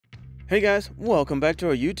Hey guys, welcome back to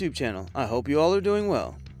our YouTube channel. I hope you all are doing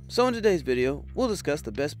well. So in today's video, we'll discuss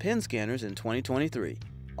the best pen scanners in 2023.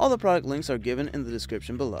 All the product links are given in the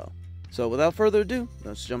description below. So without further ado,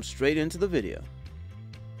 let's jump straight into the video.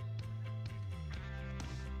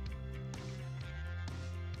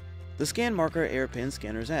 The Scanmarker Air pen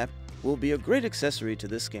scanners app will be a great accessory to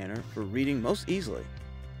this scanner for reading most easily.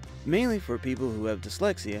 Mainly for people who have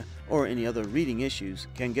dyslexia or any other reading issues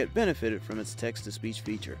can get benefited from its text-to-speech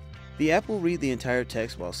feature. The app will read the entire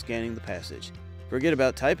text while scanning the passage. Forget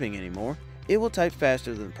about typing anymore. It will type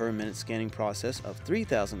faster than the per-minute scanning process of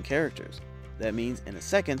 3,000 characters. That means in a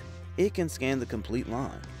second, it can scan the complete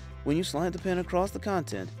line. When you slide the pen across the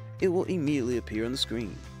content, it will immediately appear on the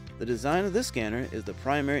screen. The design of this scanner is the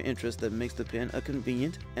primary interest that makes the pen a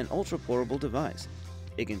convenient and ultra-portable device.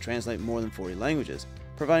 It can translate more than 40 languages,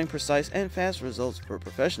 providing precise and fast results for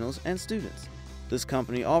professionals and students. This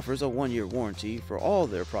company offers a 1-year warranty for all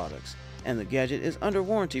their products, and the gadget is under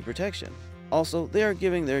warranty protection. Also, they are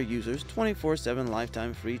giving their users 24/7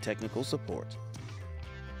 lifetime free technical support.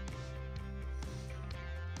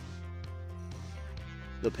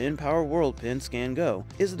 The PenPower WorldPenScan Go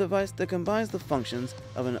is a device that combines the functions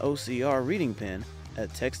of an OCR reading pen, a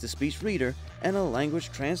text-to-speech reader, and a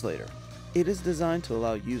language translator. It is designed to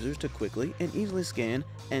allow users to quickly and easily scan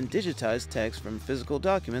and digitize text from physical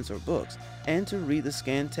documents or books, and to read the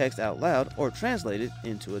scanned text out loud or translate it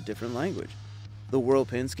into a different language. The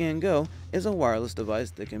WorldPenScan Go is a wireless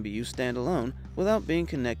device that can be used standalone without being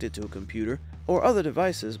connected to a computer or other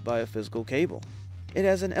devices by a physical cable. It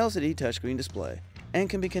has an LCD touchscreen display and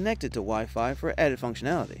can be connected to Wi-Fi for added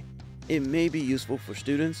functionality. It may be useful for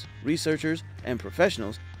students, researchers, and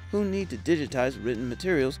professionals who need to digitize written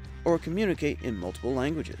materials or communicate in multiple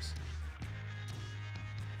languages.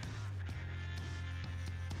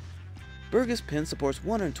 Birgus Pen supports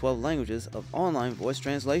 112 languages of online voice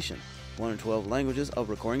translation, 112 languages of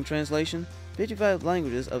recording translation, 55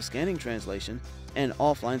 languages of scanning translation, and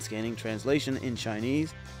offline scanning translation in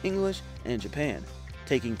Chinese, English, and Japan,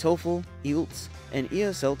 taking TOEFL, IELTS, and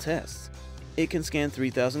ESL tests. It can scan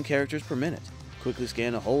 3,000 characters per minute, quickly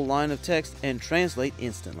scan a whole line of text, and translate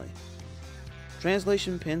instantly.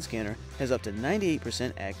 Translation Pen Scanner has up to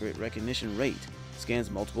 98% accurate recognition rate, scans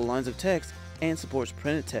multiple lines of text, and supports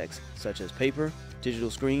printed text such as paper, digital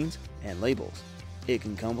screens, and labels. It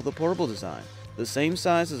can come with a portable design, the same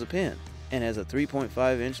size as a pen, and has a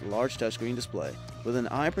 3.5-inch large touchscreen display with an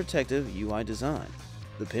eye-protective UI design.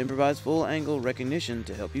 The pen provides full angle recognition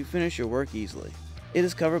to help you finish your work easily. It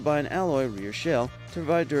is covered by an alloy rear shell to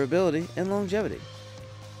provide durability and longevity.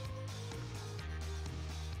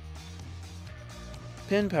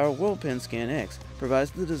 PenPower WorldPenScan X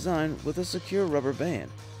provides the design with a secure rubber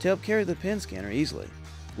band to help carry the pen scanner easily.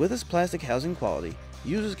 With its plastic housing quality,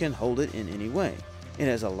 users can hold it in any way. It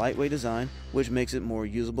has a lightweight design which makes it more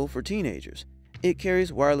usable for teenagers. It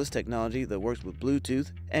carries wireless technology that works with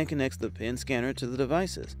Bluetooth and connects the pen scanner to the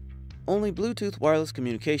devices. Only Bluetooth wireless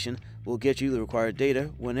communication will get you the required data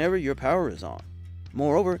whenever your power is on.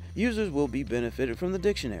 Moreover, users will be benefited from the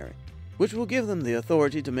dictionary, which will give them the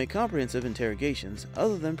authority to make comprehensive interrogations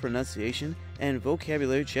other than pronunciation and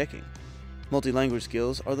vocabulary checking. Multi-language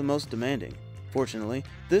skills are the most demanding. Fortunately,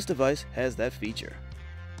 this device has that feature.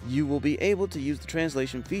 You will be able to use the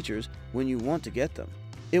translation features when you want to get them.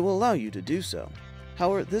 It will allow you to do so.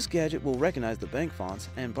 However, this gadget will recognize the bank fonts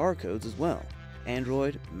and barcodes as well.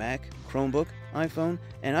 Android, Mac, Chromebook, iPhone,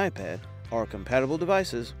 and iPad are compatible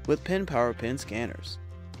devices with PenPower pen scanners.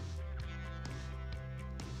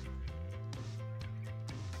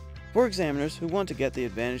 For examiners who want to get the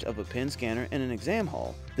advantage of a pen scanner in an exam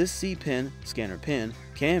hall, this C-Pen scanner pen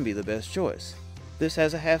can be the best choice. This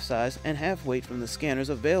has a half size and half weight from the scanners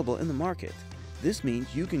available in the market. This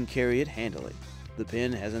means you can carry it handily. The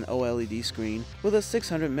pen has an OLED screen with a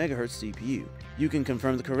 600 MHz CPU. You can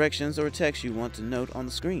confirm the corrections or text you want to note on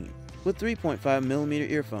the screen. With 3.5mm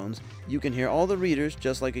earphones, you can hear all the readers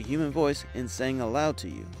just like a human voice in saying aloud to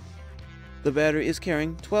you. The battery is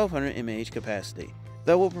carrying 1200 mAh capacity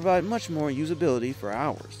that will provide much more usability for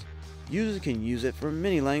hours. Users can use it for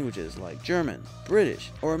many languages like German,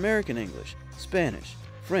 British, or American English, Spanish,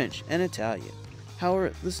 French, and Italian.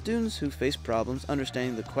 However, the students who face problems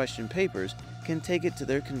understanding the question papers can take it to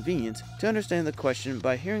their convenience to understand the question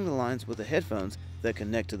by hearing the lines with the headphones that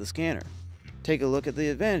connect to the scanner. Take a look at the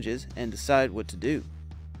advantages and decide what to do.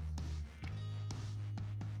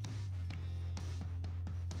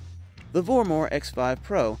 The Vormor X5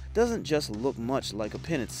 Pro doesn't just look much like a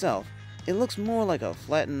pen itself, it looks more like a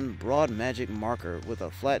flattened broad magic marker with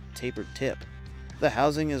a flat tapered tip. The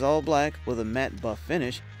housing is all black with a matte buff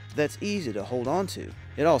finish that's easy to hold on to,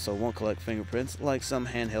 It also won't collect fingerprints like some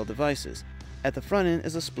handheld devices. At the front end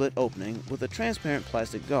is a split opening with a transparent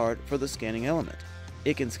plastic guard for the scanning element.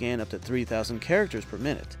 It can scan up to 3,000 characters per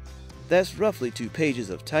minute. That's roughly 2 pages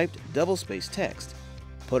of typed, double-spaced text.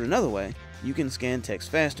 Put another way, you can scan text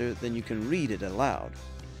faster than you can read it aloud.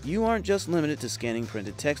 You aren't just limited to scanning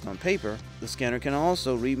printed text on paper. The scanner can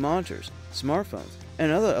also read monitors, smartphones,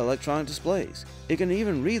 and other electronic displays. It can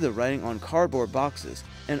even read the writing on cardboard boxes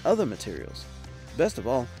and other materials. Best of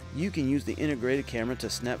all, you can use the integrated camera to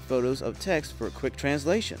snap photos of text for quick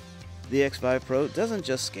translation. The X5 Pro doesn't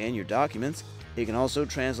just scan your documents, it can also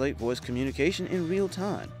translate voice communication in real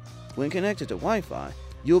time. When connected to Wi-Fi,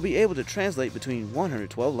 you'll be able to translate between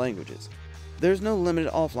 112 languages. There's no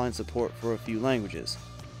limited offline support for a few languages.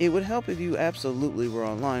 It would help if you absolutely were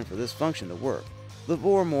online for this function to work. The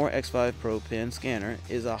Vormor X5 Pro pen scanner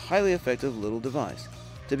is a highly effective little device.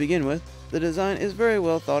 To begin with, the design is very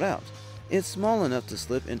well thought out. It's small enough to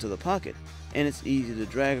slip into the pocket, and it's easy to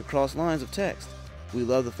drag across lines of text. We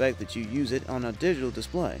love the fact that you use it on a digital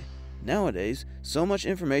display. Nowadays, so much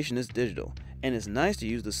information is digital, and it's nice to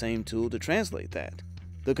use the same tool to translate that.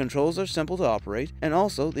 The controls are simple to operate, and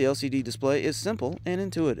also the LCD display is simple and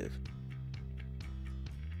intuitive.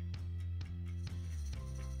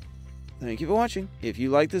 Thank you for watching. If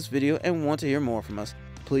you like this video and want to hear more from us,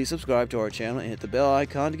 please subscribe to our channel and hit the bell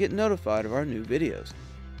icon to get notified of our new videos.